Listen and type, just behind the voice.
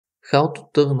How to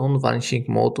turn on vanishing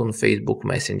mode on Facebook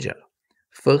Messenger.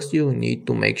 First, you need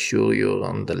to make sure you're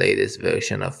on the latest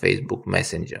version of Facebook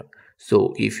Messenger.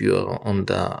 So if you're on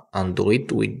the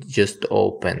Android, we just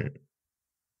open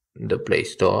the Play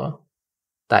Store,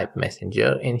 type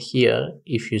Messenger, and here,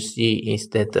 if you see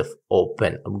instead of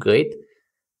open upgrade,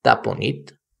 tap on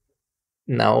it.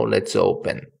 Now let's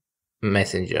open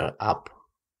Messenger app.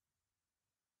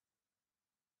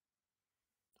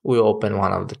 We open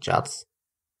one of the chats.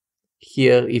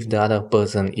 Here, if the other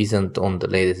person isn't on the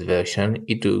latest version,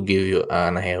 it will give you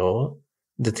an error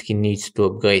that he needs to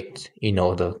upgrade in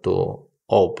order to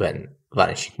open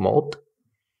vanishing mode.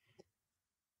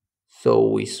 So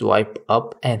we swipe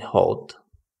up and hold.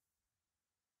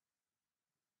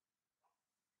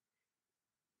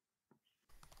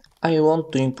 I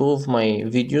want to improve my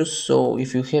videos, so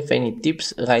if you have any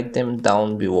tips, write them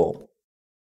down below.